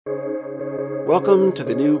Welcome to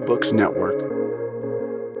the New Books Network.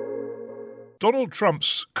 Donald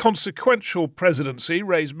Trump's consequential presidency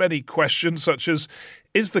raised many questions, such as,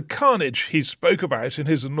 is the carnage he spoke about in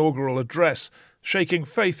his inaugural address shaking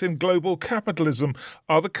faith in global capitalism?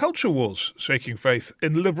 Are the culture wars shaking faith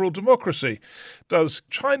in liberal democracy? Does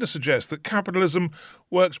China suggest that capitalism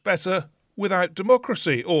works better without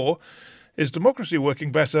democracy? Or is democracy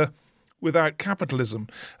working better without capitalism?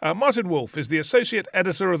 Martin Wolf is the associate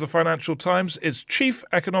editor of the Financial Times, its chief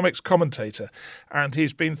economics commentator, and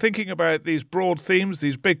he's been thinking about these broad themes,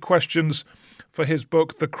 these big questions, for his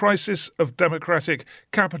book, The Crisis of Democratic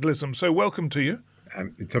Capitalism. So welcome to you.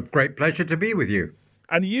 It's a great pleasure to be with you.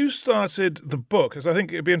 And you started the book, as I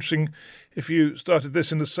think it'd be interesting if you started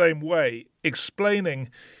this in the same way,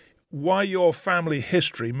 explaining why your family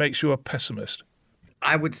history makes you a pessimist.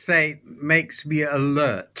 I would say makes me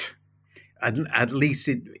alert. At least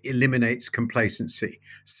it eliminates complacency.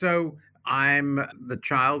 So I'm the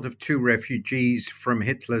child of two refugees from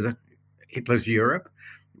Hitler's Europe.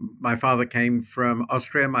 My father came from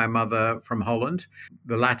Austria, my mother from Holland.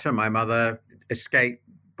 The latter, my mother escaped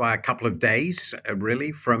by a couple of days,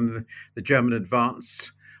 really, from the German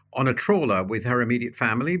advance on a trawler with her immediate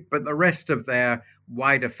family. But the rest of their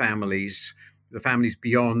wider families, the families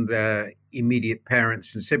beyond their immediate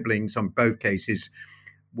parents and siblings on both cases,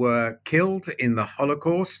 were killed in the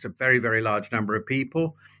Holocaust, a very, very large number of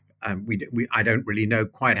people. I don't really know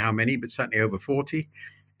quite how many, but certainly over 40.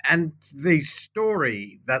 And the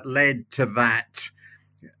story that led to that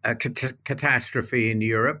catastrophe in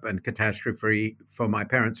Europe and catastrophe for my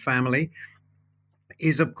parents' family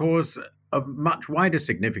is, of course, of much wider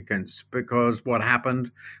significance, because what happened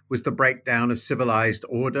was the breakdown of civilized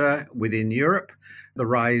order within Europe, the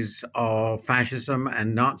rise of fascism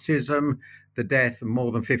and Nazism, the death of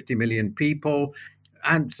more than 50 million people.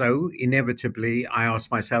 And so inevitably, I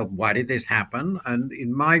asked myself, why did this happen? And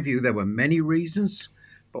in my view, there were many reasons,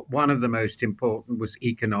 but one of the most important was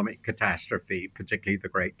economic catastrophe, particularly the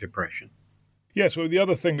Great Depression. Yes, well, the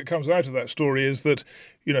other thing that comes out of that story is that,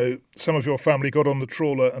 some of your family got on the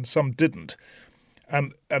trawler and some didn't.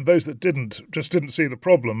 And those that didn't just didn't see the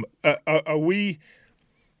problem. Are we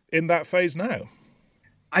in that phase now?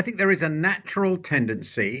 I think there is a natural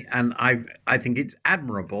tendency, and I think it's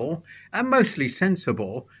admirable and mostly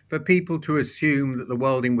sensible, for people to assume that the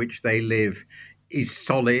world in which they live is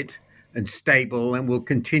solid and stable and will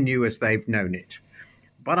continue as they've known it.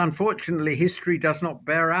 But unfortunately, history does not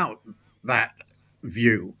bear out that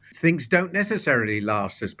view. Things don't necessarily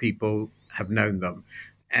last as people have known them.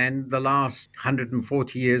 And the last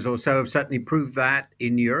 140 years or so have certainly proved that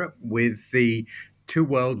in Europe, with the two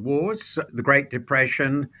world wars, the Great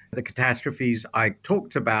Depression, the catastrophes I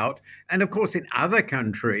talked about. And of course, in other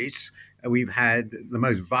countries, we've had the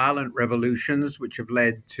most violent revolutions, which have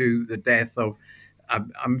led to the death of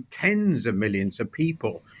tens of millions of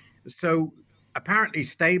people. So apparently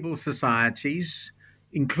stable societies,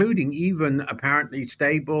 including even apparently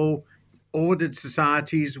stable, ordered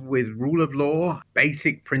societies with rule of law,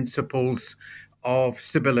 basic principles of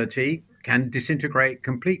stability, can disintegrate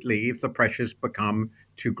completely if the pressures become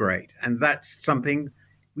too great. And that's something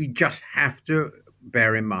we just have to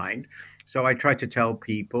bear in mind. So I try to tell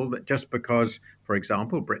people that just because, for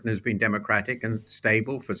example, Britain has been democratic and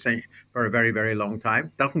stable for a very, very long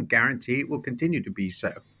time, doesn't guarantee it will continue to be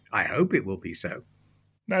so. I hope it will be so.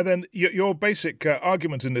 Now then, your basic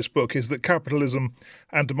argument in this book is that capitalism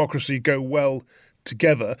and democracy go well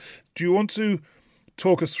together. Do you want to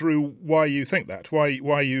talk us through why you think that? Why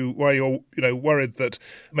you're worried that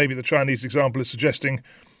maybe the Chinese example is suggesting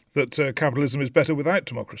that capitalism is better without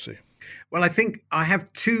democracy? Well, I think I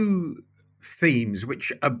have two themes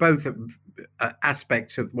which are both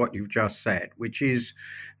aspects of what you've just said, which is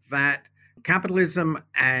that capitalism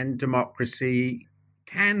and democracy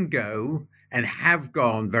can go and have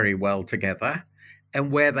gone very well together.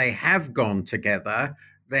 And where they have gone together,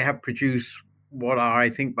 they have produced what are, I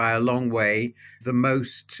think, by a long way, the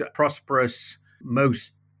most prosperous,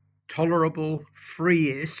 most tolerable,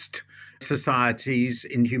 freest societies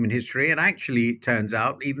in human history. And actually, it turns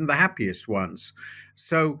out, even the happiest ones.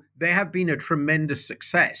 So they have been a tremendous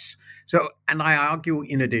success. And I argue,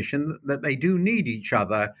 in addition, that they do need each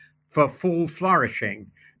other for full flourishing.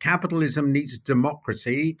 Capitalism needs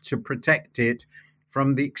democracy to protect it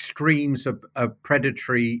from the extremes of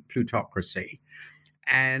predatory plutocracy.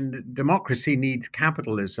 And democracy needs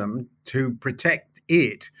capitalism to protect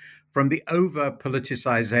it from the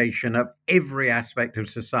over-politicization of every aspect of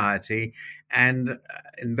society. And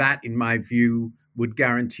that, in my view, would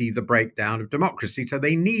guarantee the breakdown of democracy. So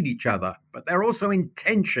they need each other, but they're also in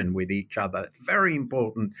tension with each other. Very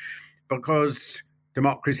important, because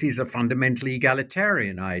democracy is a fundamentally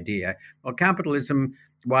egalitarian idea. Well, capitalism,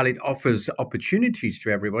 while it offers opportunities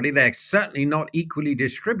to everybody, they're certainly not equally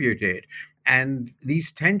distributed. And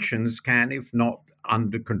these tensions can, if not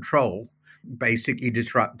under control, basically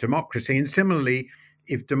disrupt democracy. And similarly,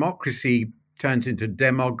 if democracy turns into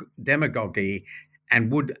demagogy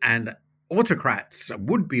and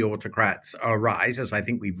would-be autocrats arise, as I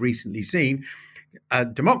think we've recently seen,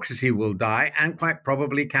 democracy will die, and quite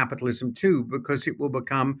probably capitalism too, because it will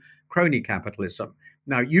become crony capitalism.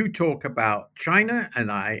 Now, you talk about China,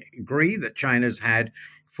 and I agree that China's had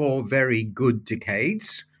 4 very good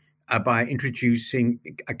decades by introducing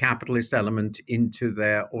a capitalist element into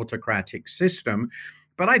their autocratic system.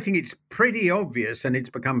 But I think it's pretty obvious, and it's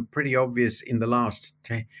become pretty obvious in the last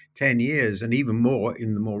 10 years, and even more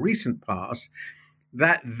in the more recent past,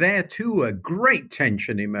 that there too a great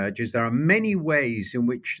tension emerges. There are many ways in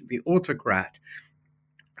which the autocrat,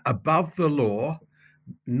 above the law,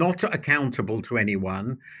 not accountable to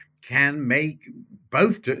anyone, can make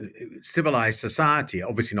both civilized society,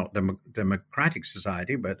 obviously not democratic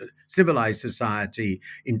society, but civilized society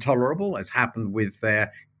intolerable, as happened with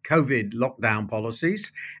their COVID lockdown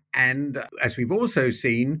policies. And as we've also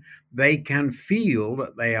seen, they can feel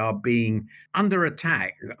that they are being under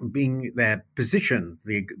attack, being the position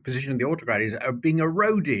of the autocrat are being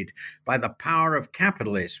eroded by the power of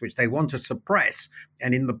capitalists, which they want to suppress.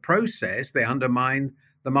 And in the process, they undermine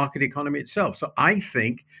the market economy itself. So I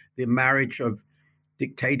think the marriage of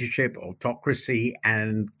dictatorship, autocracy,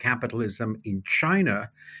 and capitalism in China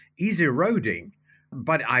is eroding.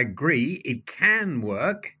 But I agree, it can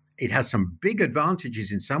work. It has some big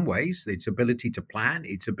advantages in some ways, its ability to plan,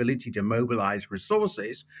 its ability to mobilize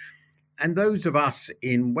resources. And those of us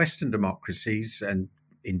in Western democracies and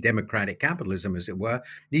in democratic capitalism, as it were,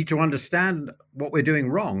 need to understand what we're doing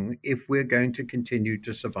wrong if we're going to continue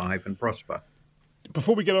to survive and prosper.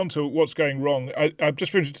 Before we get on to what's going wrong, I'm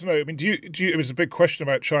just interested to know, I mean, do you, it was a big question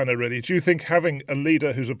about China, really. Do you think having a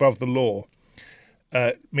leader who's above the law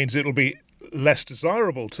means it'll be less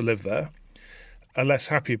desirable to live there, a less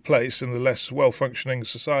happy place and a less well-functioning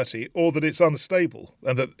society, or that it's unstable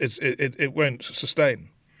and that it won't sustain?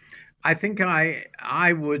 I think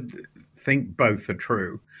I would think both are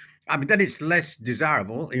true. I mean, that it's less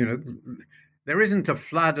desirable. There isn't a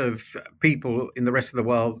flood of people in the rest of the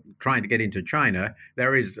world trying to get into China.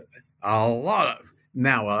 There is a lot of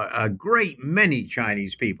now a great many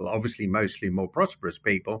Chinese people, obviously mostly more prosperous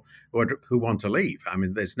people, who want to leave. I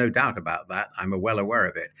mean, there's no doubt about that. I'm well aware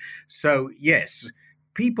of it. So, yes,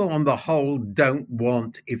 people on the whole don't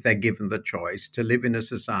want, if they're given the choice, to live in a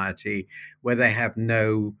society where they have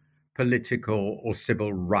no political or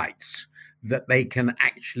civil rights that they can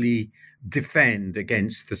actually defend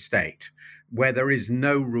against the state, where there is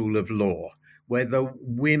no rule of law, where the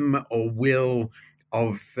whim or will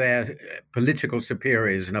of their political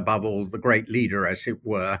superiors, and above all, the great leader, as it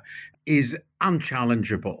were, is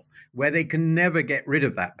unchallengeable, where they can never get rid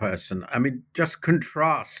of that person. I mean, just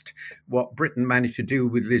contrast what Britain managed to do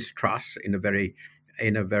with Liz Truss in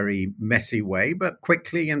a very messy way, but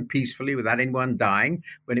quickly and peacefully without anyone dying,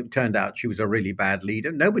 when it turned out she was a really bad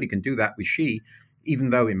leader. Nobody can do that with Xi,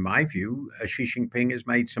 even though, in my view, Xi Jinping has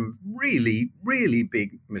made some really, really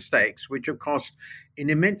big mistakes, which have cost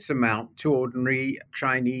an immense amount to ordinary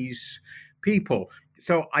Chinese people.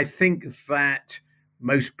 So I think that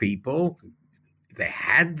most people, if they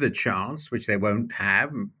had the chance, which they won't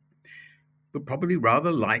have, would probably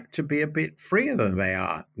rather like to be a bit freer than they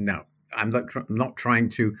are. Now, I'm not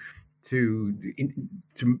trying to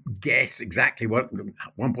guess exactly what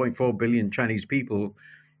 1.4 billion Chinese people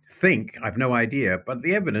think. I've no idea, but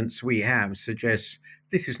the evidence we have suggests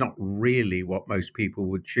this is not really what most people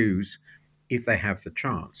would choose if they have the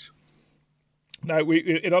chance. Now,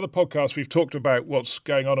 in other podcasts, we've talked about what's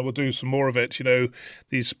going on, and we'll do some more of it.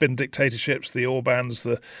 These spin dictatorships, the Orbans,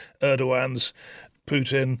 the Erdogans,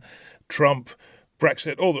 Putin, Trump,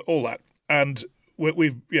 Brexit, all that. And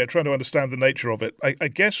we've trying to understand the nature of it. I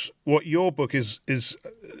guess what your book is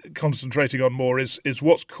concentrating on more is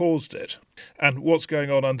what's caused it and what's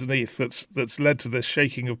going on underneath that's led to this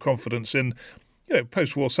shaking of confidence in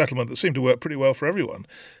post-war settlement that seemed to work pretty well for everyone.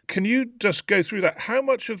 Can you just go through that? How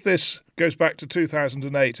much of this goes back to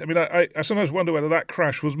 2008? I mean, I sometimes wonder whether that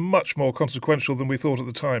crash was much more consequential than we thought at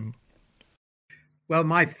the time. Well,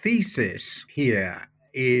 my thesis here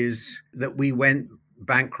is that we went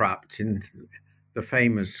bankrupt in the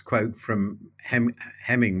famous quote from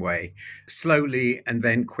Hemingway, slowly and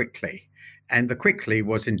then quickly. And the quickly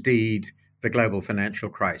was indeed the global financial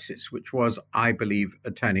crisis, which was, I believe,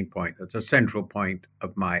 a turning point. That's a central point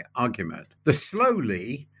of my argument. The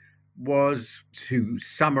slowly was to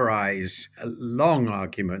summarize long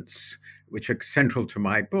arguments, which are central to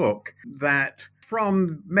my book, that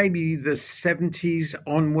from maybe the 70s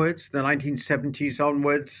onwards, the 1970s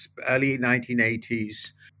onwards, early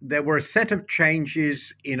 1980s, there were a set of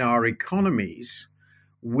changes in our economies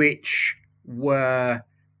which were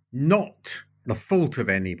not the fault of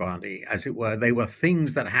anybody, as it were. They were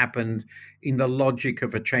things that happened in the logic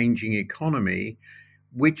of a changing economy,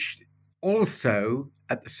 which also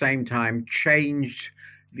at the same time changed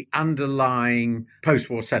the underlying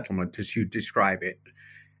post-war settlement, as you describe it.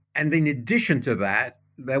 And in addition to that,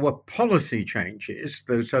 there were policy changes.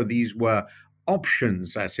 So these were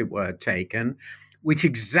options, as it were, taken, which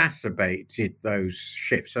exacerbated those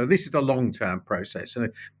shifts. So this is the long-term process.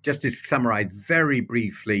 And just to summarize very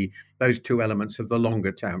briefly those two elements of the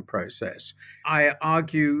longer-term process, I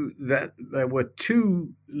argue that there were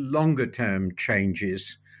two longer-term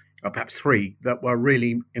changes, or perhaps three, that were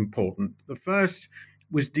really important. The first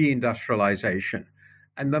was deindustrialization.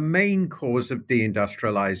 And the main cause of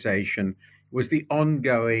deindustrialization was the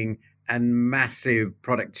ongoing and massive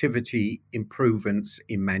productivity improvements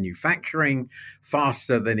in manufacturing,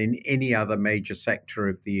 faster than in any other major sector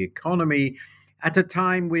of the economy, at a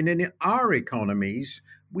time when in our economies,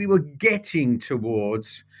 we were getting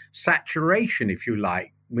towards saturation, if you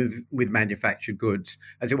like, with manufactured goods.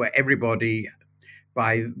 As it were, everybody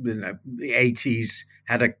by the 80s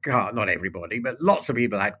had a car. Not everybody, but lots of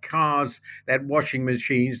people had cars. They had washing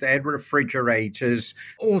machines, they had refrigerators,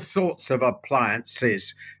 all sorts of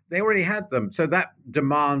appliances. They already had them. So that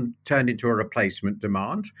demand turned into a replacement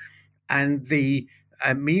demand. And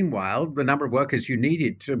meanwhile, the number of workers you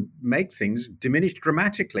needed to make things diminished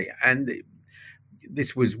dramatically. And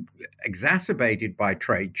this was exacerbated by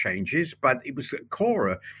trade changes, but it was a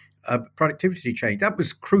core productivity change. That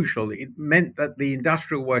was crucial. It meant that the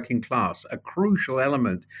industrial working class, a crucial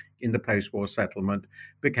element in the post-war settlement,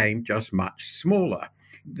 became just much smaller.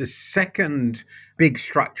 The second big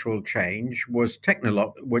structural change was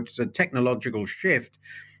which is a technological shift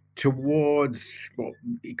towards what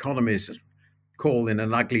economists call, in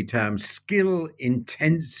an ugly term,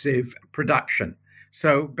 skill-intensive production.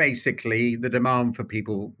 So basically, the demand for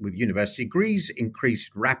people with university degrees increased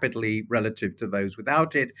rapidly relative to those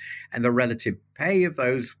without it, and the relative pay of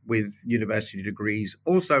those with university degrees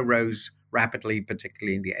also rose rapidly,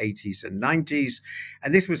 particularly in the 80s and 90s.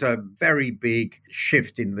 And this was a very big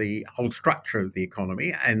shift in the whole structure of the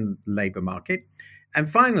economy and labor market. And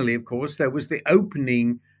finally, of course, there was the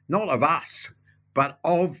opening, not of us, but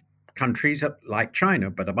of countries like China,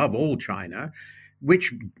 but above all China,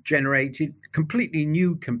 which generated completely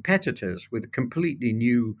new competitors with completely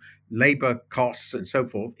new labor costs and so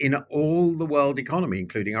forth in all the world economy,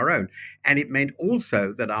 including our own. And it meant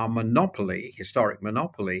also that our monopoly, historic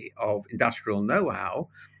monopoly of industrial know-how,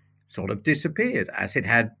 sort of disappeared as it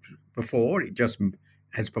had before.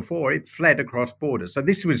 It fled across borders. So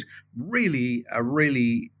this was really a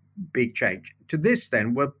really big change. To this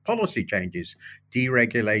then were policy changes,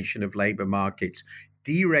 deregulation of labor markets,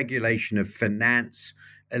 deregulation of finance,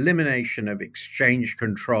 elimination of exchange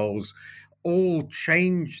controls, all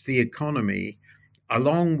changed the economy,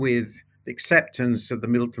 along with the acceptance of the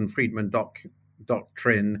Milton Friedman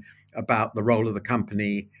doctrine about the role of the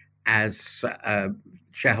company as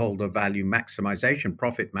shareholder value maximization,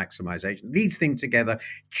 profit maximization. These things together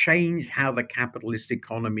changed how the capitalist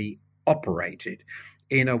economy operated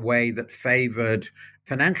in a way that favored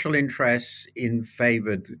financial interests,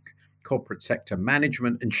 favored corporate sector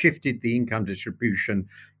management, and shifted the income distribution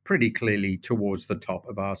pretty clearly towards the top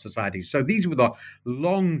of our society. So these were the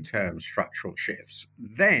long-term structural shifts.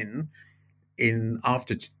 Then,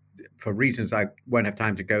 for reasons I won't have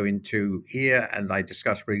time to go into here, and I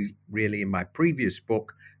discussed really in my previous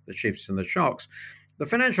book, The Shifts and the Shocks, the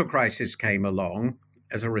financial crisis came along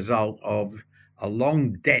as a result of a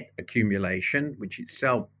long debt accumulation, which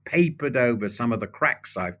itself papered over some of the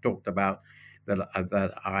cracks I've talked about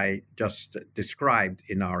that I just described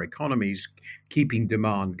in our economies, keeping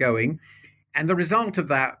demand going. And the result of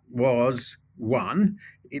that was, one,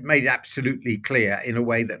 it made absolutely clear in a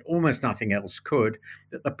way that almost nothing else could,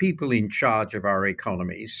 that the people in charge of our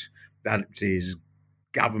economies, that is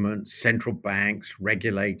governments, central banks,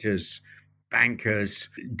 regulators, bankers,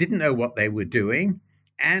 didn't know what they were doing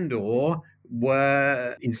and or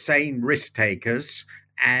were insane risk takers,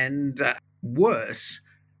 and worse,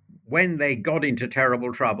 when they got into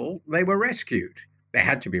terrible trouble, they were rescued. They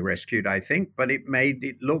had to be rescued, I think, but it made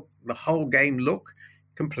the whole game look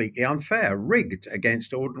completely unfair, rigged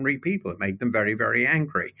against ordinary people. It made them very, very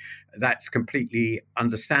angry. That's completely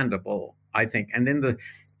understandable, I think. And then the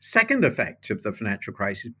second effect of the financial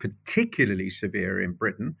crisis, particularly severe in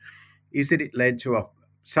Britain, is that it led to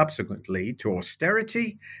subsequently to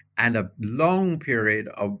austerity and a long period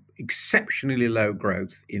of exceptionally low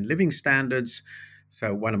growth in living standards.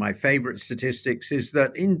 So, one of my favorite statistics is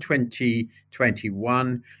that in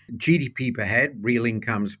 2021, GDP per head, real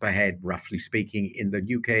incomes per head, roughly speaking, in the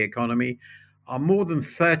UK economy are more than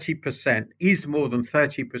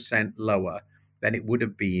 30% lower than it would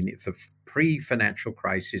have been if the pre-financial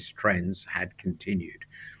crisis trends had continued.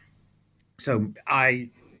 So I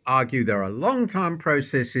argue there are long-term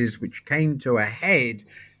processes which came to a head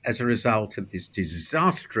as a result of this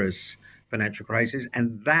disastrous financial crisis,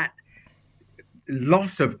 and that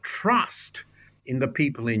loss of trust in the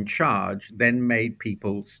people in charge then made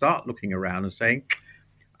people start looking around and saying,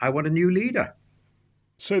 I want a new leader.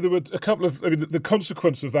 So there were a couple of, the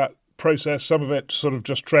consequence of that process, some of it sort of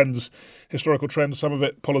just trends, historical trends, some of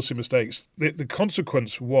it policy mistakes. The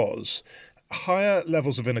consequence was higher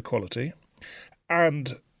levels of inequality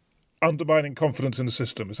and undermining confidence in the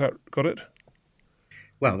system. Is that got it?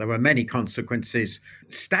 Well, there were many consequences.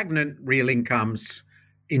 Stagnant real incomes,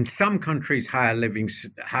 in some countries,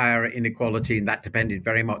 higher inequality, and that depended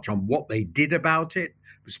very much on what they did about it.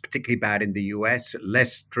 It was particularly bad in the US,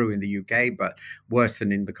 less true in the UK, but worse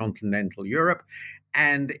than in the continental Europe.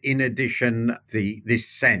 And in addition, this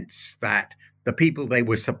sense that the people they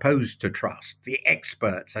were supposed to trust, the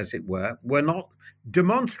experts, as it were not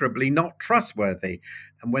demonstrably not trustworthy.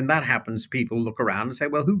 And when that happens, people look around and say,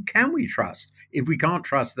 well, who can we trust? If we can't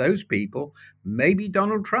trust those people, maybe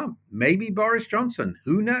Donald Trump, maybe Boris Johnson,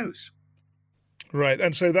 who knows? Right.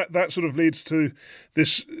 And so that sort of leads to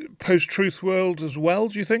this post-truth world as well,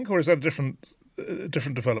 do you think? Or is that a different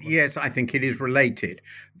development? Yes, I think it is related.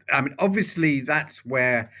 I mean, obviously, that's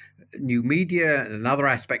where new media and another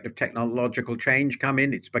aspect of technological change come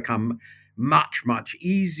in. It's become much, much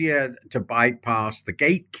easier to bypass the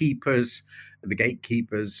gatekeepers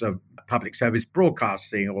of public service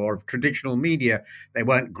broadcasting or of traditional media. They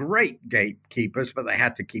weren't great gatekeepers, but they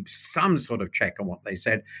had to keep some sort of check on what they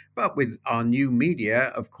said. But with our new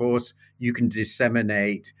media, of course, you can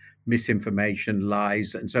disseminate misinformation,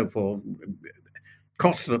 lies, and so forth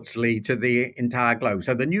costlessly to the entire globe.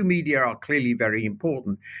 So the new media are clearly very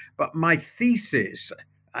important. But my thesis,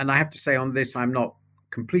 and I have to say on this, I'm not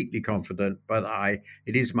completely confident, but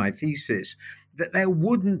it is my thesis, that there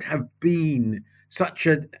wouldn't have been such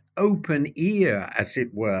an open ear, as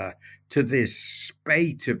it were, to this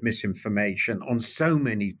spate of misinformation on so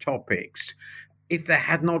many topics if there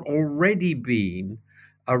had not already been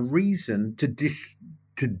a reason to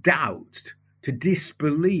doubt, to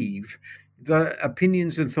disbelieve the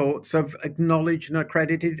opinions and thoughts of acknowledged and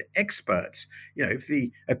accredited experts. You know, if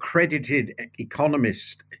the accredited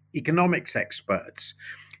economics experts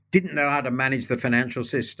didn't know how to manage the financial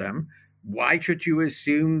system, why should you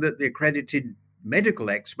assume that the accredited medical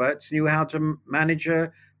experts knew how to manage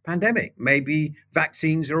a pandemic? Maybe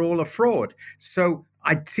vaccines are all a fraud. So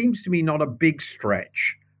it seems to me not a big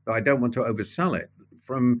stretch, though I don't want to oversell it,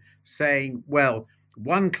 from saying, well,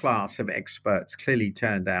 one class of experts clearly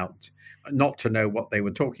turned out not to know what they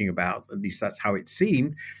were talking about. At least that's how it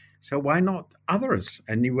seemed. So why not others?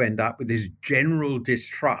 And you end up with this general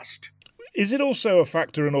distrust. Is it also a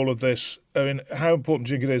factor in all of this? I mean, how important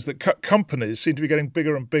do you think it is that companies seem to be getting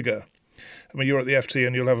bigger and bigger? I mean, you're at the FT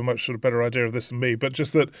and you'll have a much sort of better idea of this than me, but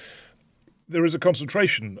just that there is a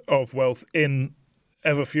concentration of wealth in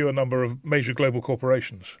ever fewer number of major global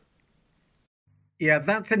corporations. Yeah,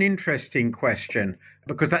 that's an interesting question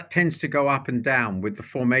because that tends to go up and down with the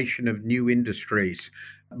formation of new industries.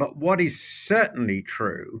 But what is certainly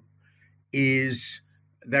true is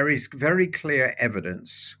there is very clear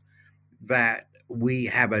evidence that we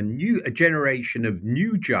have a generation of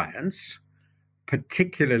new giants,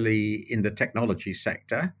 particularly in the technology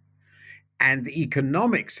sector, and the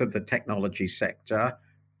economics of the technology sector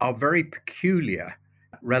are very peculiar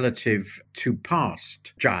relative to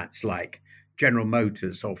past giants like General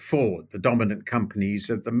Motors or Ford, the dominant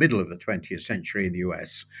companies of the middle of the 20th century in the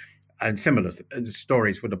US. And similar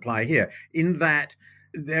stories would apply here, in that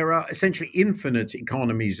there are essentially infinite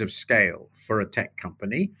economies of scale for a tech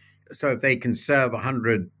company. So if they can serve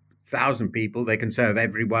 100,000 people, they can serve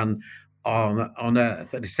everyone on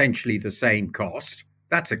Earth at essentially the same cost.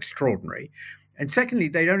 That's extraordinary. And secondly,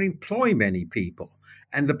 they don't employ many people.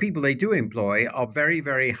 And the people they do employ are very,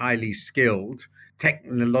 very highly skilled,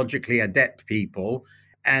 technologically adept people,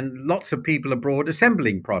 and lots of people abroad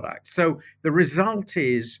assembling products. So the result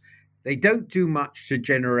is they don't do much to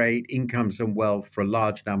generate incomes and wealth for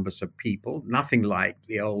large numbers of people, nothing like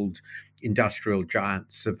the old industrial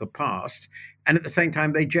giants of the past. And at the same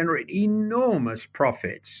time, they generate enormous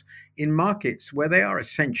profits in markets where they are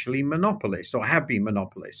essentially monopolists or have been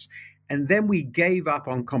monopolists. And then we gave up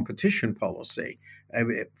on competition policy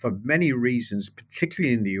for many reasons,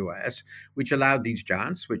 particularly in the US, which allowed these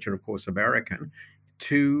giants, which are, of course, American,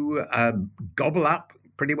 to gobble up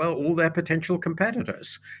pretty well all their potential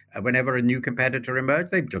competitors. Whenever a new competitor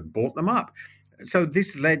emerged, they just bought them up. So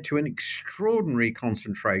this led to an extraordinary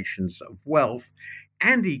concentrations of wealth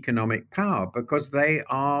and economic power because they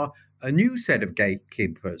are a new set of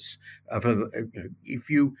gatekeepers. If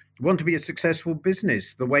you want to be a successful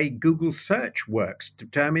business, the way Google search works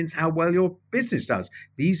determines how well your business does.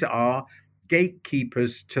 These are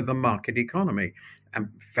gatekeepers to the market economy. And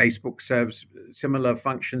Facebook serves similar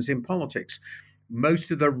functions in politics. Most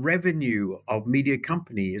of the revenue of media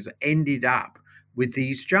companies ended up with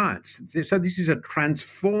these giants. So this is a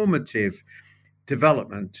transformative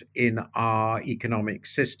development in our economic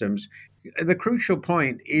systems. The crucial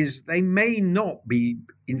point is they may not be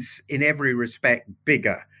in every respect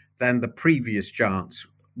bigger than the previous giants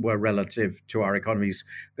were relative to our economies.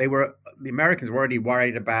 The Americans were already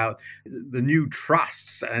worried about the new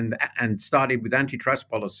trusts and started with antitrust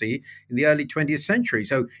policy in the early 20th century.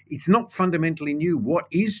 So it's not fundamentally new. What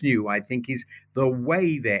is new, I think, is the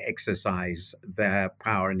way they exercise their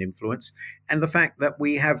power and influence and the fact that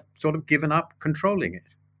we have sort of given up controlling it.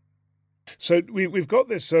 So we've got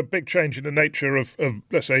this big change in the nature of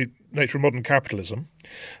let's say, nature of modern capitalism,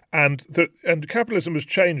 and capitalism has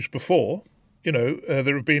changed before.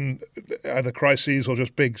 There have been either crises or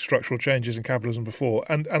just big structural changes in capitalism before.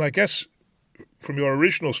 And I guess from your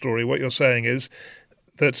original story, what you're saying is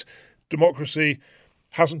that democracy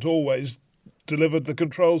hasn't always delivered the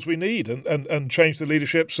controls we need and changed the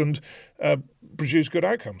leaderships and produced good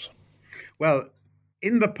outcomes. Well,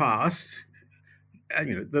 in the past,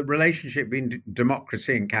 the relationship between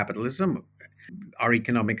democracy and capitalism, our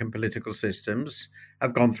economic and political systems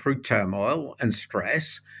have gone through turmoil and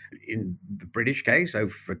stress. In the British case,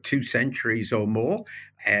 over 2 centuries or more.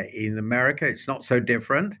 In America, it's not so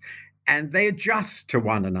different. And they adjust to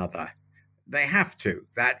one another. They have to.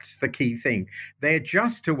 That's the key thing. They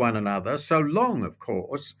adjust to one another so long, of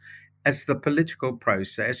course, as the political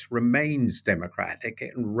process remains democratic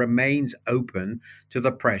and remains open to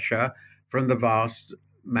the pressure from the vast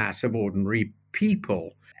mass of ordinary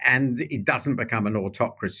people. And it doesn't become an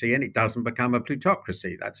autocracy and it doesn't become a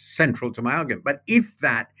plutocracy. That's central to my argument. But if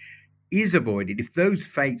that is avoided, if those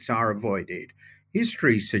fates are avoided,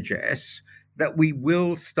 history suggests that we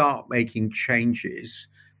will start making changes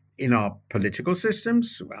in our political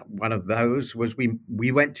systems. Well, one of those was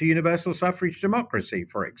we went to universal suffrage democracy,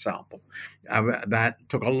 for example. That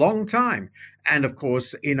took a long time. And of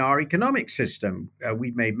course, in our economic system,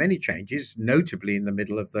 we've made many changes, notably in the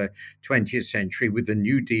middle of the 20th century with the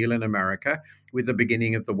New Deal in America, with the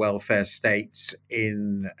beginning of the welfare states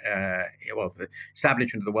the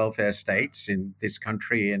establishment of the welfare states in this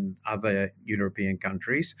country and other European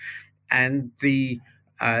countries. And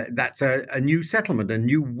that's a new settlement, a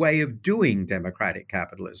new way of doing democratic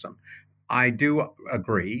capitalism. I do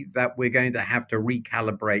agree that we're going to have to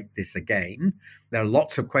recalibrate this again. There are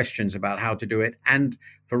lots of questions about how to do it. And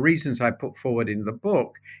for reasons I put forward in the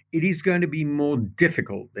book, it is going to be more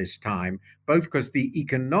difficult this time, both because the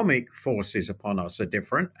economic forces upon us are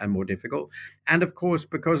different and more difficult. And of course,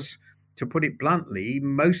 because, to put it bluntly,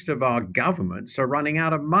 most of our governments are running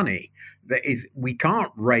out of money. We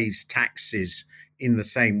can't raise taxes in the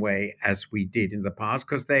same way as we did in the past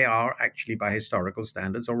because they are actually, by historical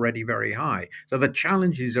standards, already very high. So the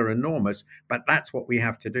challenges are enormous, but that's what we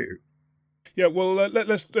have to do. Yeah, well,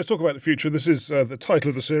 let's talk about the future. This is the title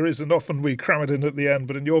of the series, and often we cram it in at the end.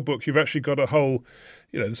 But in your book, you've actually got a whole,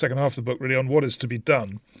 the second half of the book really on what is to be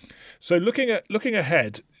done. So looking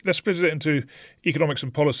ahead, let's split it into economics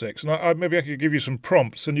and politics. And maybe I could give you some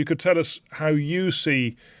prompts, and you could tell us how you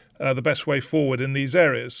see the best way forward in these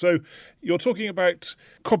areas. So you're talking about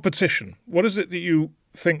competition. What is it that you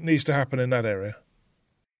think needs to happen in that area?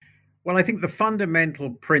 Well, I think the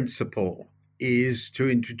fundamental principle is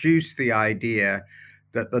to introduce the idea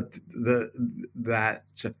that that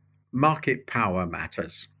market power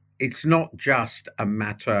matters. It's not just a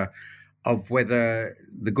matter of whether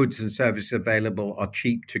the goods and services available are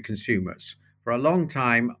cheap to consumers. For a long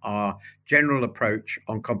time, our general approach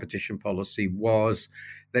on competition policy was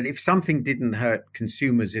that if something didn't hurt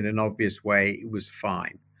consumers in an obvious way, it was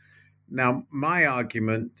fine. Now, my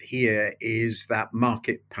argument here is that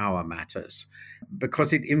market power matters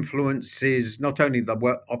because it influences not only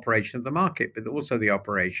the operation of the market, but also the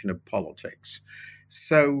operation of politics.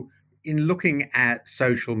 So in looking at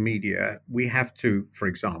social media, we have to, for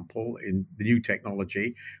example, in the new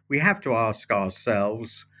technology, we have to ask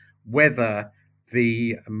ourselves whether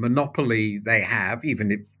the monopoly they have,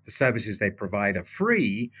 even if the services they provide are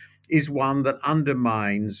free, is one that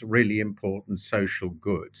undermines really important social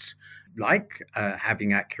goods, like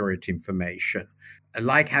having accurate information,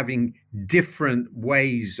 like having different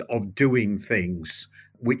ways of doing things,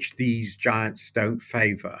 which these giants don't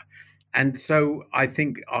favor. And so I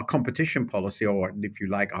think our competition policy, or if you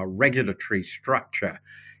like, our regulatory structure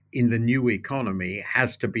in the new economy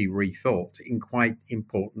has to be rethought in quite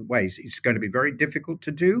important ways. It's going to be very difficult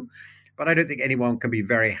to do, but I don't think anyone can be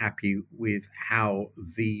very happy with how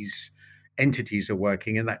these entities are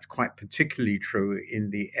working. And that's quite particularly true in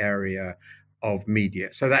the area of media.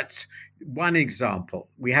 So that's one example.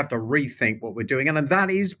 We have to rethink what we're doing. And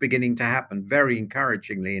that is beginning to happen very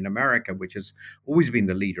encouragingly in America, which has always been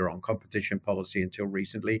the leader on competition policy until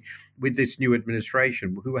recently, with this new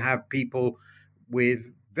administration, who have people with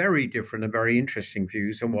very different and very interesting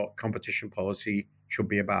views on what competition policy should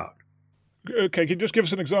be about. Okay, can you just give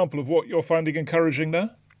us an example of what you're finding encouraging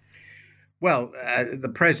there? Well, the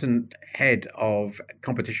present head of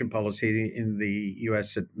competition policy in the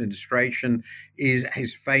US administration is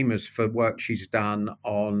famous for work she's done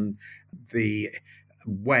on the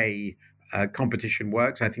way competition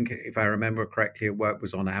works. I think, if I remember correctly, her work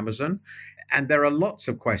was on Amazon. And there are lots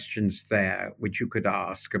of questions there which you could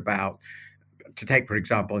ask about. To take, for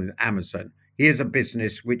example, in Amazon, here's a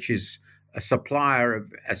business which is a supplier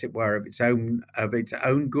of, as it were, of its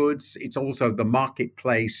own goods. It's also the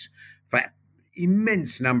marketplace for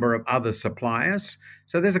immense number of other suppliers.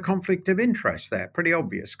 So there's a conflict of interest there, pretty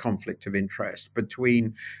obvious conflict of interest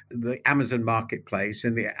between the Amazon marketplace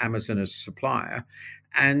and the Amazon as supplier.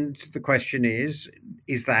 And the question is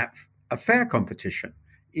that a fair competition?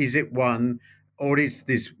 Is it one, or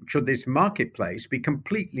should this marketplace be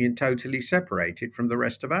completely and totally separated from the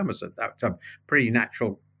rest of Amazon? That's a pretty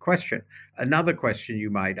natural question. Another question you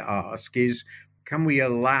might ask is, can we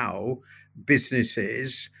allow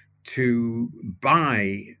businesses to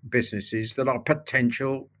buy businesses that are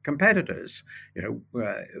potential competitors?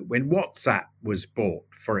 When WhatsApp was bought,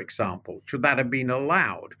 for example, should that have been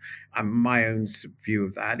allowed? My own view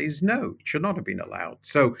of that is no, it should not have been allowed.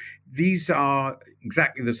 So these are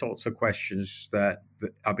exactly the sorts of questions that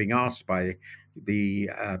are being asked by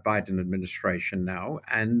the Biden administration now.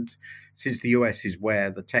 And since the US is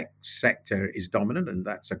where the tech sector is dominant, and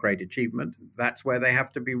that's a great achievement, that's where they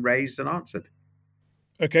have to be raised and answered.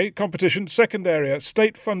 Okay, competition. Second area,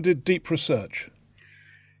 state-funded deep research.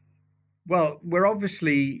 Well, we're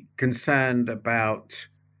obviously concerned about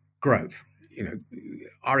growth.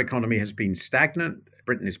 Our economy has been stagnant.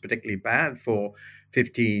 Britain is particularly bad for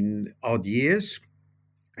 15 odd years.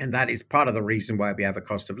 And that is part of the reason why we have a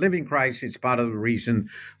cost of living crisis, part of the reason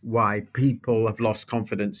why people have lost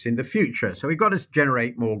confidence in the future. So we've got to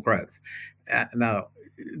generate more growth. Now,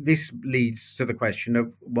 this leads to the question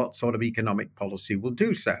of what sort of economic policy will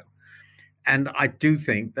do so. And I do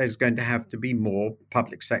think there's going to have to be more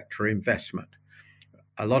public sector investment.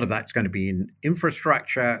 A lot of that's going to be in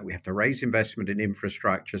infrastructure. We have to raise investment in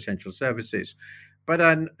infrastructure, essential services. But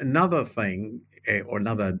another thing, or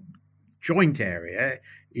another joint area,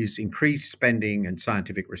 is increased spending in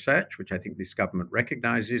scientific research, which I think this government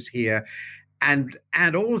recognizes here, and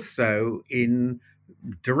also in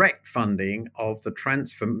direct funding of the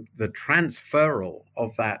transferal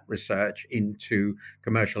of that research into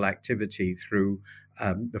commercial activity through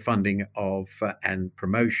the funding of and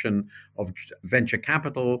promotion of venture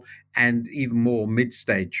capital, and even more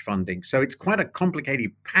mid-stage funding. So it's quite a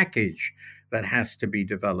complicated package that has to be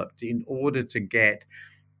developed in order to get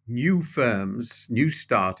new firms, new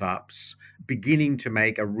startups beginning to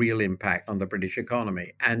make a real impact on the British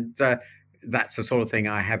economy. And that's the sort of thing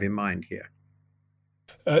I have in mind here.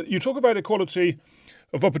 You talk about equality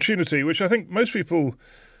of opportunity, which I think most people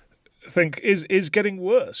think is getting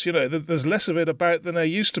worse. There's less of it about than there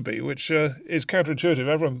used to be, which is counterintuitive.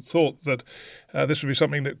 Everyone thought that this would be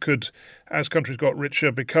something that could, as countries got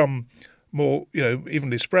richer, become more,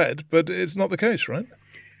 evenly spread. But it's not the case, right?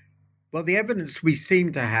 Well, the evidence we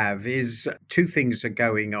seem to have is two things are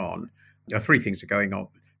going on, or three things are going on.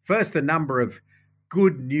 First, the number of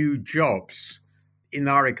good new jobs in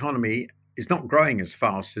our economy is not growing as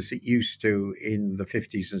fast as it used to in the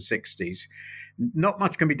 50s and 60s. Not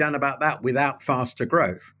much can be done about that without faster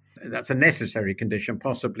growth. That's a necessary condition,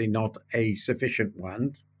 possibly not a sufficient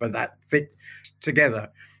one, but that fit together.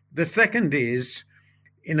 The second is,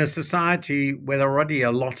 in a society where there are already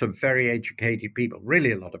a lot of very educated people,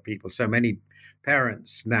 really a lot of people, so many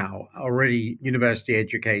parents now already university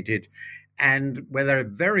educated, and where there are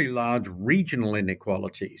very large regional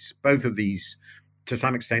inequalities, both of these to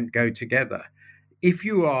some extent go together. If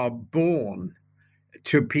you are born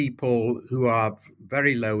to people who are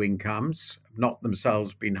very low incomes, not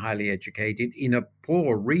themselves being highly educated, in a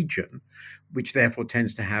poor region, which therefore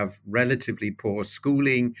tends to have relatively poor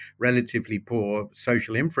schooling, relatively poor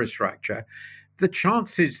social infrastructure, the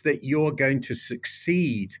chances that you're going to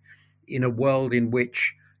succeed in a world in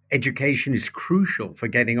which education is crucial for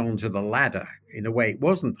getting onto the ladder in a way it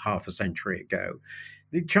wasn't half a century ago,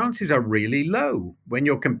 the chances are really low when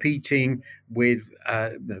you're competing with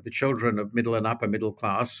the children of middle and upper middle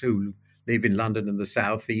class who live in London and the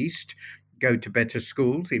southeast, go to better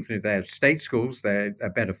schools, even if they're state schools, they're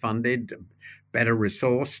better funded, better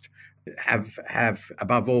resourced, have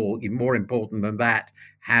above all, even more important than that,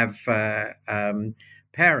 have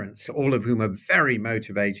parents, all of whom are very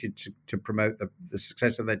motivated to promote the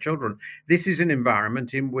success of their children. This is an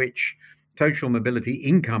environment in which social mobility,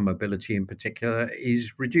 income mobility in particular,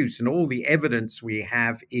 is reduced. And all the evidence we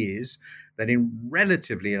have is that in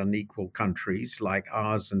relatively unequal countries like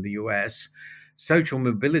ours and the US, social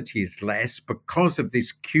mobility is less because of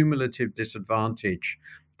this cumulative disadvantage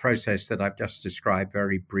process that I've just described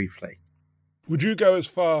very briefly. Would you go as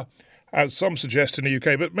far as some suggest in the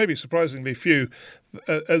UK, but maybe surprisingly few,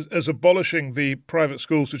 as abolishing the private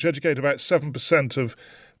schools, which educate about 7% of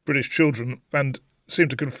British children and seem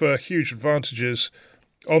to confer huge advantages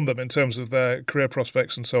on them in terms of their career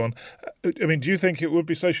prospects and so on? I mean, do you think it would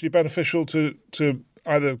be socially beneficial to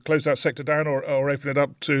either close that sector down or open it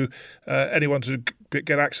up to anyone to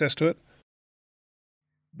get access to it?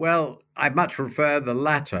 Well, I much prefer the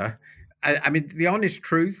latter. I mean, the honest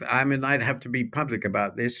truth, I'd have to be public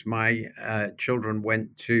about this. My children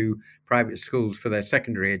went to private schools for their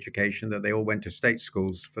secondary education, that they all went to state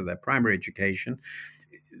schools for their primary education.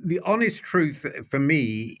 The honest truth for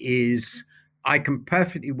me is I can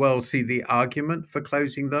perfectly well see the argument for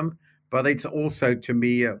closing them, but it's also to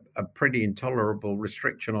me a pretty intolerable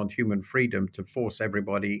restriction on human freedom to force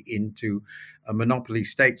everybody into a monopoly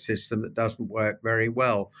state system that doesn't work very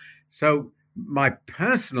well. So my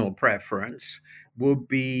personal preference would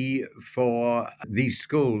be for these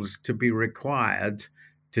schools to be required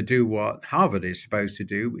to do what Harvard is supposed to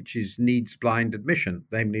do, which is needs blind admission.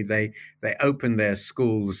 Namely, they open their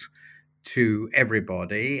schools to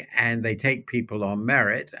everybody and they take people on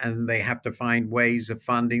merit, and they have to find ways of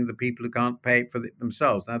funding the people who can't pay for it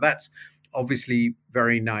themselves. Now, that's obviously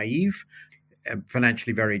very naive,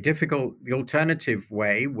 financially very difficult. The alternative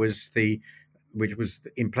way which was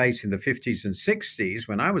in place in the 50s and 60s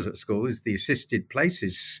when I was at school, is the assisted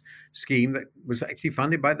places scheme that was actually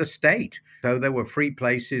funded by the state. So there were free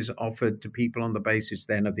places offered to people on the basis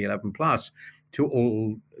then of the 11 plus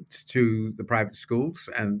to the private schools.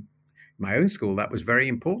 And my own school, that was very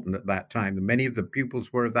important at that time. And many of the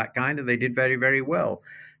pupils were of that kind, and they did very, very well.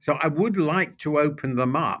 So I would like to open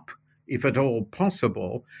them up, if at all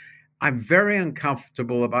possible. I'm very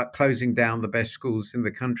uncomfortable about closing down the best schools in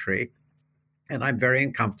the country. And I'm very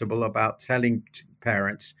uncomfortable about telling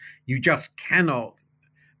parents, you just cannot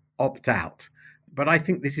opt out. But I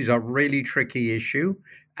think this is a really tricky issue,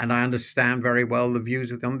 and I understand very well the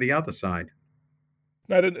views on the other side.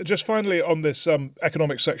 Now, then, just finally on this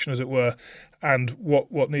economic section, as it were, and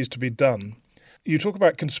what needs to be done. You talk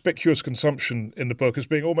about conspicuous consumption in the book as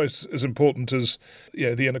being almost as important as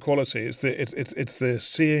the inequality. It's the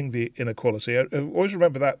seeing the inequality. I always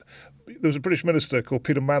remember that there was a British minister called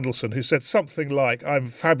Peter Mandelson who said something like, "I'm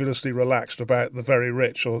fabulously relaxed about the very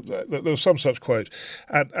rich," or there was some such quote.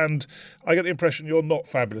 And I get the impression you're not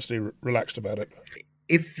fabulously relaxed about it.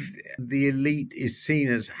 If the elite is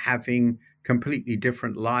seen as having completely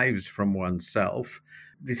different lives from oneself,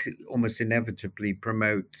 this almost inevitably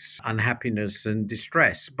promotes unhappiness and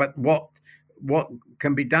distress. But what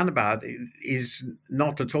can be done about it is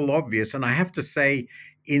not at all obvious. And I have to say,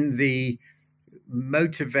 in the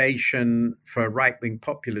motivation for right-wing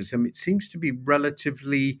populism, it seems to be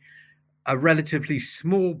a relatively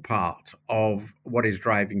small part of what is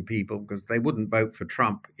driving people, because they wouldn't vote for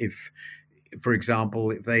Trump if, for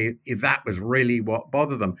example, if that was really what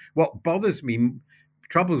bothered them. What troubles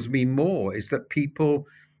me more is that people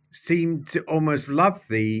seem to almost love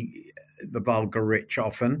the vulgar rich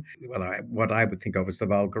often, what I would think of as the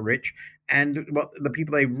vulgar rich, and what the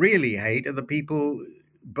people they really hate are the people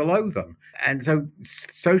below them. And so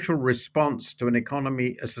social response to an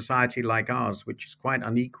economy, a society like ours, which is quite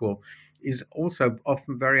unequal, is also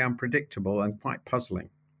often very unpredictable and quite puzzling.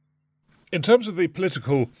 In terms of the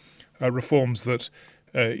political reforms that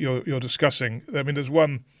you're discussing, I mean, there's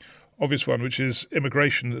one obvious one, which is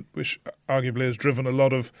immigration, which arguably has driven a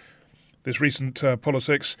lot of this recent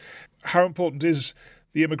politics. How important is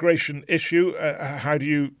the immigration issue? How do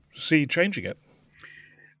you see changing it?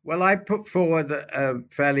 Well, I put forward a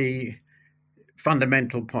fairly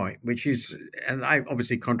fundamental point, which is, and I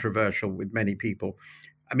obviously controversial with many people.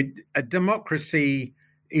 I mean, a democracy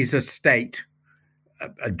is a state,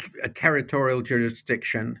 a territorial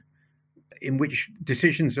jurisdiction in which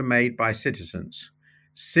decisions are made by citizens.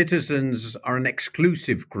 Citizens are an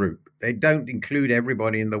exclusive group. They don't include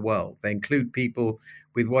everybody in the world. They include people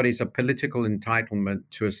with what is a political entitlement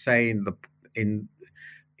to a say in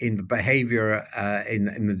the behavior,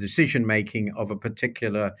 in the decision making of a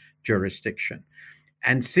particular jurisdiction.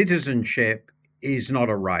 And citizenship is not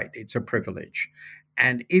a right; it's a privilege.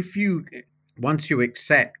 And once you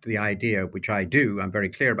accept the idea, which I do, I'm very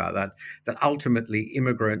clear about that, that ultimately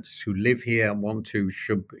immigrants who live here and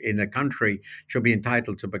should in a country should be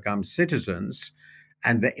entitled to become citizens,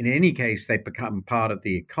 and that in any case they become part of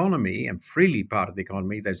the economy and freely part of the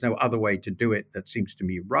economy. There's no other way to do it that seems to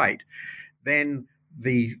me right. Then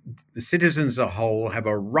the citizens as a whole have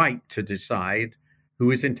a right to decide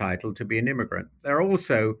who is entitled to be an immigrant. There are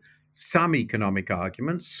also some economic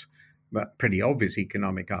arguments, but pretty obvious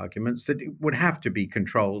economic arguments, that it would have to be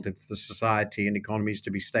controlled if the society and economy is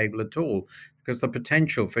to be stable at all, because the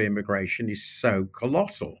potential for immigration is so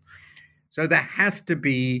colossal. So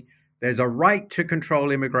there's a right to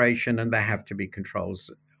control immigration, and there have to be controls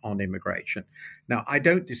on immigration. Now, I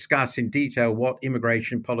don't discuss in detail what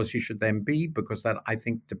immigration policy should then be, because that, I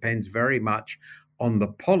think, depends very much on the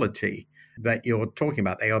polity that you're talking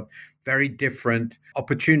about. They are very different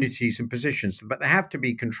opportunities and positions, but there have to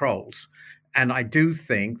be controls. And I do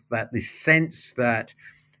think that the sense that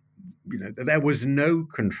there was no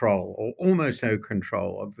control or almost no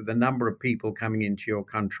control of the number of people coming into your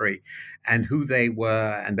country and who they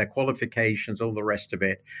were and their qualifications, all the rest of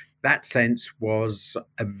it, that sense was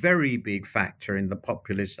a very big factor in the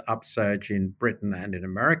populist upsurge in Britain and in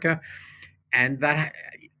America.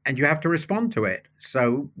 And you have to respond to it.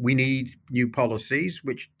 So we need new policies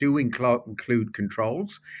which do include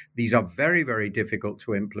controls. These are very, very difficult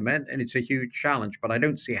to implement, and it's a huge challenge. But I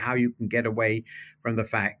don't see how you can get away from the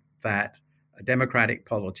fact that a democratic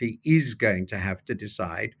polity is going to have to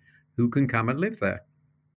decide who can come and live there.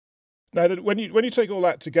 Now, when you take all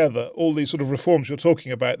that together, all these sort of reforms you're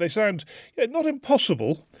talking about, they sound not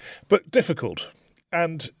impossible, but difficult.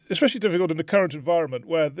 And especially difficult in the current environment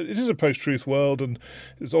where it is a post-truth world and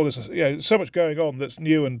there's all this, so much going on that's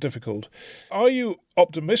new and difficult. Are you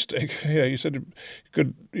optimistic? You said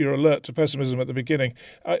you're alert to pessimism at the beginning.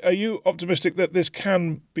 Are you optimistic that this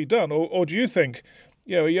can be done? Or do you think,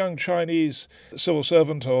 a young Chinese civil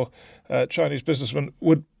servant or Chinese businessman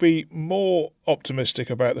would be more optimistic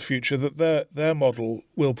about the future, that their model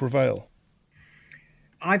will prevail?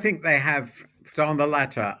 I think they have, on the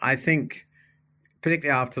latter, I think,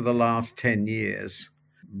 particularly after the last 10 years,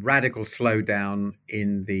 radical slowdown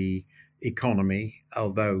in the economy,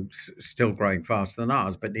 although still growing faster than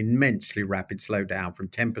ours, but immensely rapid slowdown from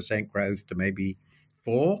 10% growth to maybe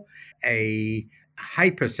 4%, a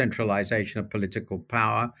hyper-centralization of political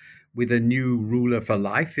power with a new ruler for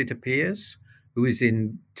life, it appears, who is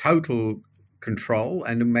in total control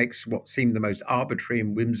and who makes what seem the most arbitrary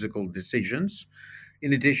and whimsical decisions.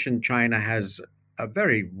 In addition, China has a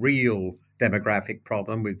very real demographic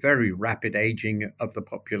problem with very rapid aging of the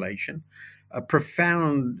population, a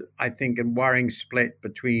profound, I think, and worrying split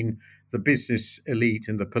between the business elite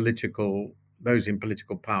and those in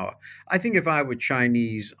political power. I think if I were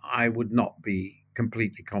Chinese, I would not be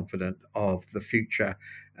completely confident of the future.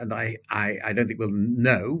 And I don't think we'll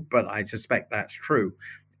know, but I suspect that's true.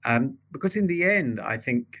 Because in the end, I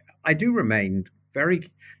think I do remain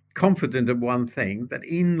very confident of one thing, that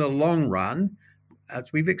in the long run,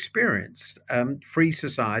 as we've experienced, free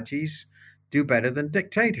societies do better than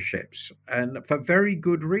dictatorships, and for very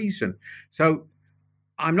good reason. So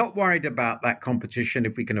I'm not worried about that competition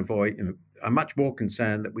if we can avoid. I'm much more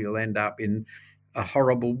concerned that we'll end up in a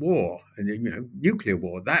horrible war, nuclear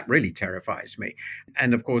war. That really terrifies me.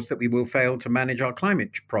 And of course, that we will fail to manage our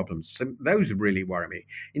climate problems. So those really worry me.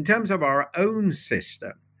 In terms of our own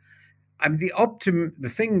system,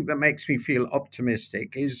 the thing that makes me feel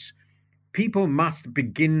optimistic is people must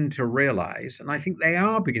begin to realize, and I think they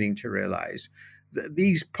are beginning to realize, that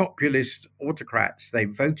these populist autocrats they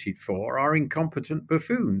voted for are incompetent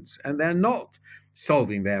buffoons, and they're not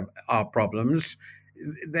solving our problems.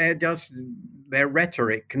 Their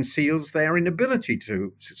rhetoric conceals their inability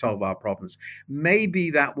to solve our problems. Maybe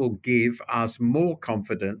that will give us more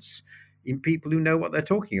confidence in people who know what they're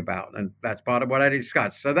talking about, and that's part of what I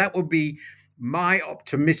discussed. So that will be my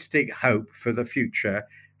optimistic hope for the future,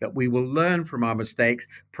 that we will learn from our mistakes,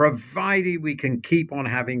 provided we can keep on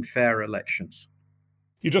having fair elections.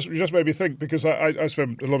 You just made me think, because I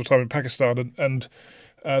spent a lot of time in Pakistan and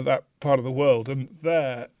that part of the world, and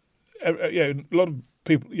there a lot of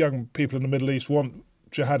people, young people in the Middle East, want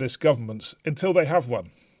jihadist governments until they have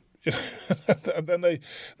one. And then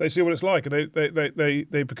they see what it's like, and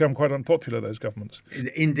they become quite unpopular, those governments.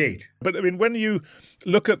 Indeed. But I mean, when you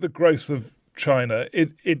look at the growth of China,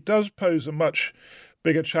 it does pose a much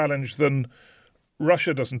bigger challenge than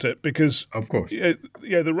Russia, doesn't it? Because, of course,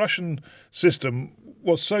 the Russian system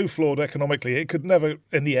was so flawed economically, it could never,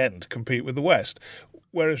 in the end, compete with the West,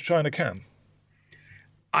 whereas China can.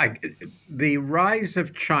 The rise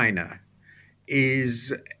of China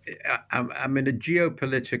is, a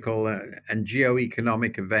geopolitical and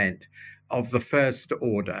geoeconomic event of the first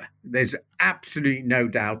order. There's absolutely no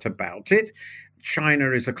doubt about it.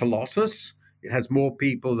 China is a colossus. It has more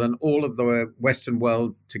people than all of the Western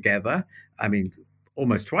world together. I mean,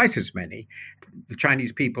 almost twice as many. The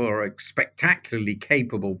Chinese people are a spectacularly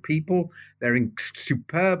capable people. They're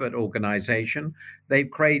superb at organization. They've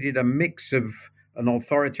created a mix of an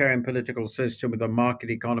authoritarian political system with a market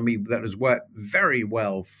economy that has worked very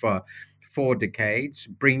well for 4 decades,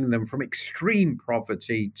 bringing them from extreme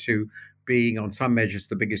poverty to being, on some measures,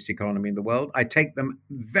 the biggest economy in the world. I take them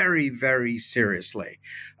very, very seriously.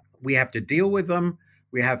 We have to deal with them.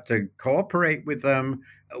 We have to cooperate with them.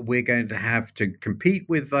 We're going to have to compete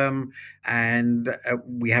with them, and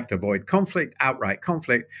we have to avoid conflict, outright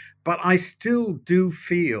conflict. But I still do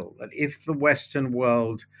feel that if the Western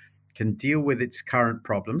world can deal with its current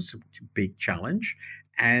problems, which is a big challenge,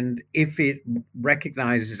 and if it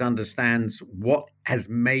recognizes, understands what has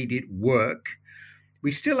made it work,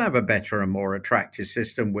 we still have a better and more attractive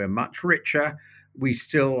system. We're much richer. We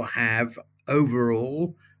still have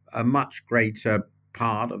overall a much greater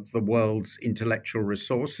part of the world's intellectual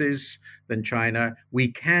resources than China. We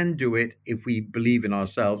can do it if we believe in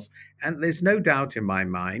ourselves. And there's no doubt in my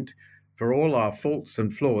mind, for all our faults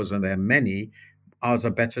and flaws, and there are many, ours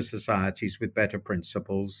are better societies with better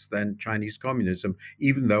principles than Chinese communism,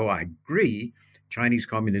 even though I agree Chinese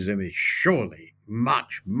communism is surely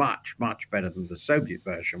much, much, much better than the Soviet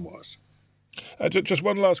version was. Just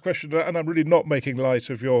one last question, and I'm really not making light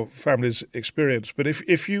of your family's experience, but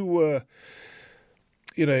if you were,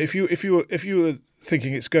 if you were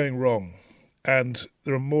thinking it's going wrong, and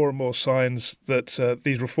there are more and more signs that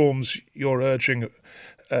these reforms you're urging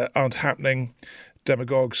aren't happening,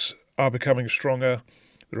 demagogues are becoming stronger,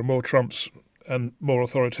 there are more Trumps and more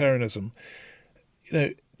authoritarianism,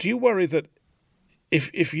 do you worry that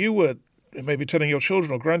if you were maybe telling your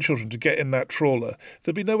children or grandchildren to get in that trawler,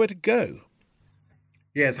 there'd be nowhere to go?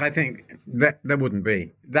 Yes, I think that there wouldn't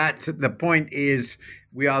be. The point is,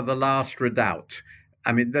 we are the last redoubt.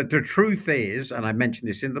 I mean, the truth is, and I mentioned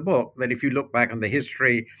this in the book, that if you look back on the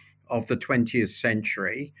history of the 20th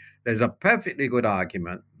century, there's a perfectly good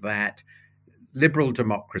argument that liberal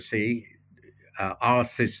democracy, our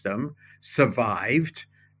system, survived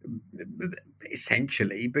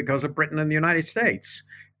essentially because of Britain and the United States.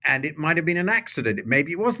 And it might have been an accident.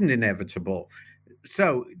 Maybe it wasn't inevitable.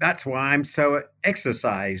 So that's why I'm so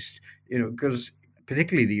exercised, because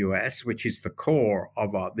particularly the US, which is the core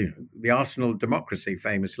of the arsenal of democracy,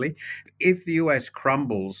 famously, if the US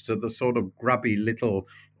crumbles to the sort of grubby little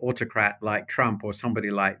autocrat like Trump or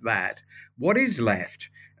somebody like that, what is left?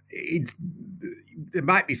 There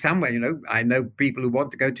might be somewhere, I know people who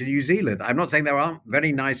want to go to New Zealand. I'm not saying there aren't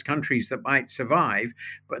very nice countries that might survive,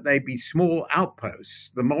 but they'd be small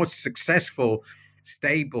outposts. The most successful,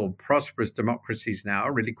 stable, prosperous democracies now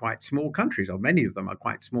are really quite small countries, or many of them are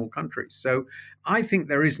quite small countries. So I think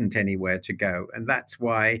there isn't anywhere to go. And that's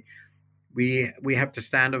why we have to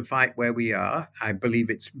stand and fight where we are. I believe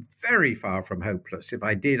it's very far from hopeless. If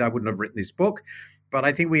I did, I wouldn't have written this book. But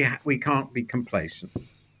I think we can't be complacent.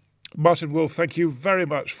 Martin Wolf, thank you very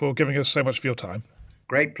much for giving us so much of your time.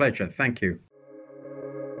 Great pleasure. Thank you.